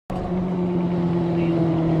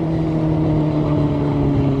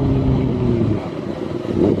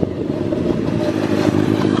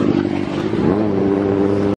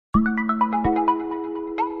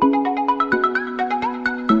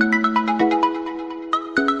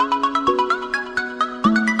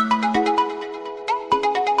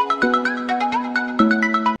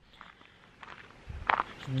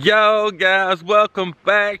Yo guys, welcome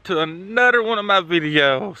back to another one of my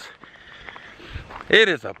videos. It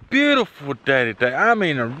is a beautiful day today. I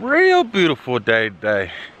mean a real beautiful day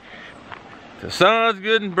today. The sun's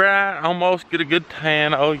good and bright. Almost get a good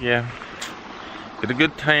tan. Oh yeah, get a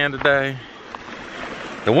good tan today.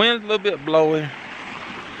 The wind's a little bit blowy,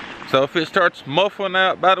 so if it starts muffling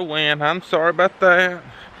out by the wind, I'm sorry about that.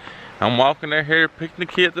 I'm walking there here picking the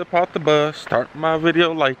kids up off the bus, starting my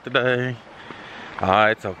video late today.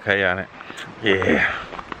 It's okay on it. Yeah.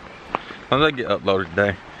 As long as I get uploaded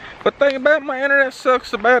today. But the thing about my internet sucks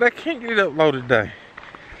so bad I can't get it uploaded today.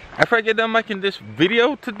 After I get done making this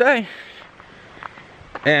video today,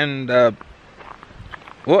 and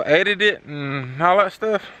we'll edit it and all that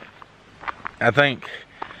stuff, I think,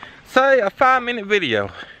 say a 5-minute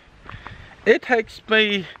video, it takes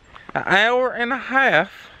me an hour and a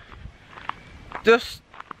half. Just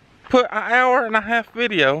put an hour and a half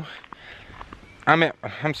video.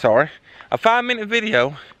 I'm sorry, a 5-minute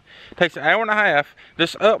video takes an hour and a half.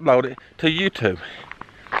 Just upload it to YouTube.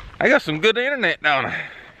 I got some good internet, don't I?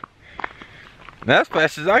 That's as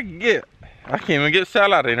fast as I can get. I can't even get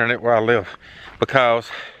satellite internet where I live, because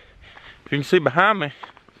if you can see behind me,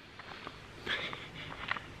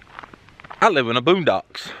 I live in the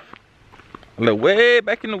boondocks. I live way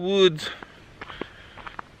back in the woods,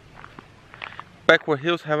 back where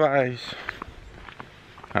hills have eyes.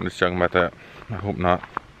 I'm just joking about that. I hope not.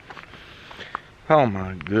 Oh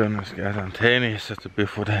my goodness, guys, I'm telling you, it's such a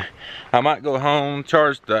beautiful day. I might go home,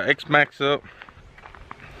 charge the X-Max up,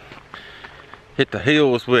 hit the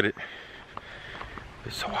hills with it.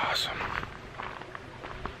 It's so awesome.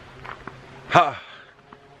 Ha!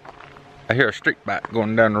 I hear a street bike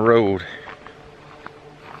going down the road.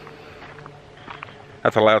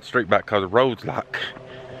 That's a loud street bike because the road's like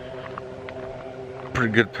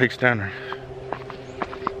pretty good peaks down there.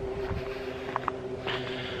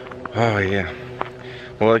 Oh yeah.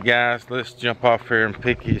 Well guys, let's jump off here and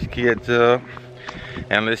pick these kids up,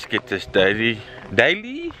 and let's get this daily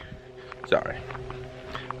video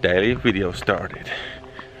started.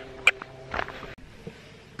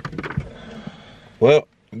 Well,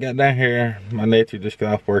 got down here, my nephew just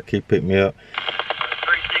got off work, he picked me up.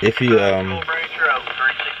 If you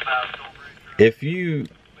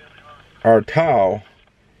are tall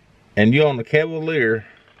and you on the Cavalier,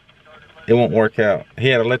 it won't work out. He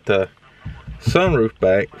had to let the sunroof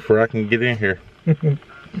back before I can get in here.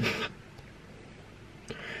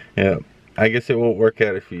 Yeah, I guess it won't work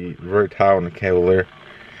out if you're very tall on the Cavalier.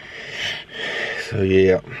 So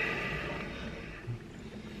yeah.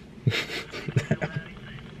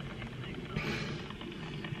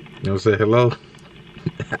 You wanna say hello?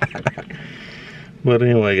 But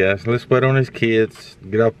anyway guys, let's wait on these kids,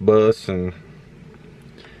 get off the bus, and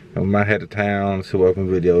we might head to town, see what we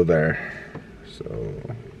can video there. So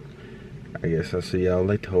I guess I'll see y'all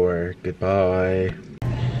later. Goodbye.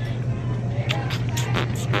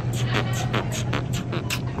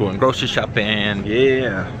 Going grocery shopping,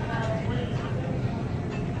 yeah.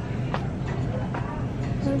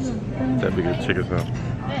 That'd be good chicken though.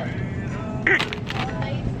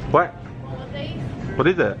 What? What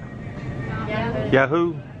is that?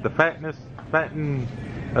 Yahoo? The fattening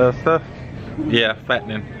stuff? Yeah,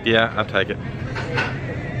 fattening. Yeah, I'll take it.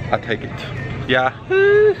 I'll take it.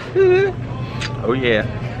 Yahoo! Oh yeah.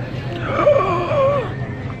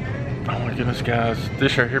 Oh my goodness guys,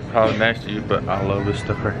 this right here probably nasty, but I love this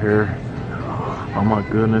stuff right here. Oh my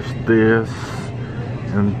goodness, this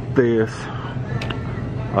and this.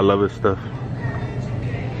 I love this stuff.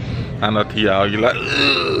 I know to y'all, you're like,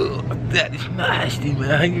 ugh, that is nasty, man.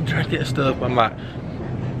 How you drink that stuff? I'm like,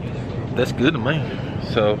 that's good to me.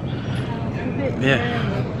 So, yeah.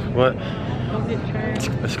 What?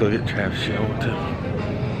 Let's go get Travis, shall we?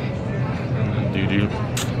 Do-do,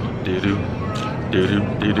 do-do, do-do,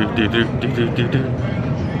 do-do, do-do, do-do, do-do,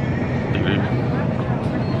 do-do.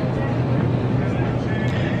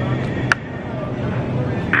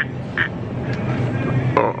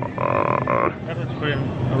 A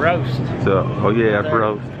roast. So, oh yeah,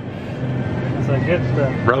 roast. That's a good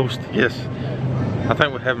stuff. Roast, yes. I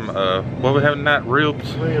think we're having, what we having tonight?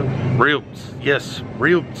 Ribs? Ribs, yes,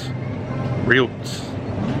 ribs. Ribs.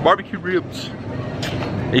 Barbecue ribs.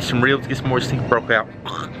 Eat some ribs, get some more teeth broke out.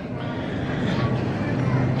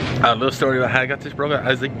 A little story about how I got this broke out.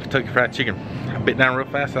 I was eating Kentucky Fried Chicken. I bit down real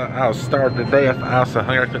fast. I was starved to death. I was so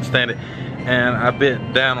hungry I couldn't stand it. And I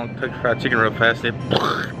bit down on Kentucky Fried Chicken real fast. It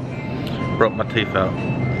broke my teeth out.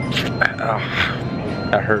 Oh,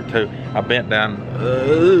 that hurt too. I bent down,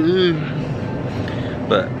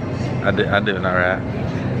 but I did all right.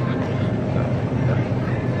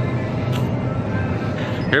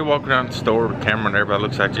 Here walking around the store with a camera and everybody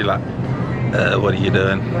looks at you like, what are you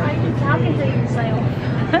doing? Why are you talking to yourself?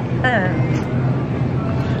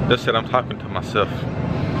 Just said I'm talking to myself.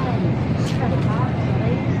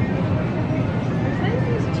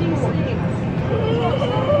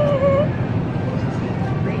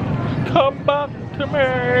 Come back to me.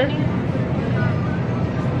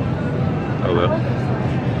 Oh well.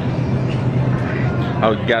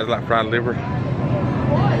 Oh, you guys like fried liver?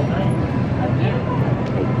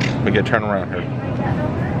 We gotta turn around here.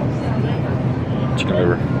 Chicken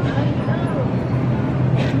liver.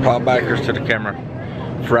 Pop backers to the camera.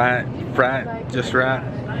 Fried just right.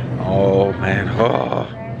 Oh man, oh.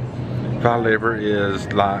 Fried liver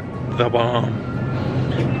is like the bomb.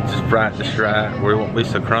 Just fried just right, where it won't be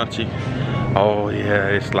so crunchy. Oh yeah,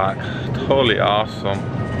 it's like totally awesome.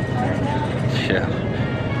 Yeah.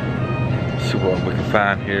 Let's see what we can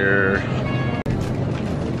find here.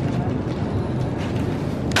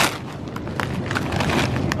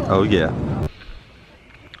 Oh yeah.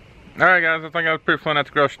 Alright guys, I think that was pretty fun at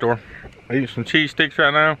the grocery store. Eating some cheese sticks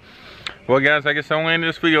right now. Well guys, I guess I'm gonna end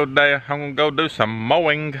this video today. I'm gonna go do some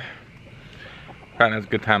mowing. Right now it's a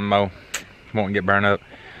good time to mow. Won't get burned up.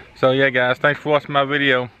 So yeah guys, thanks for watching my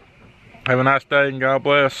video. Have a nice day and God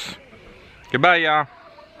bless. Goodbye y'all.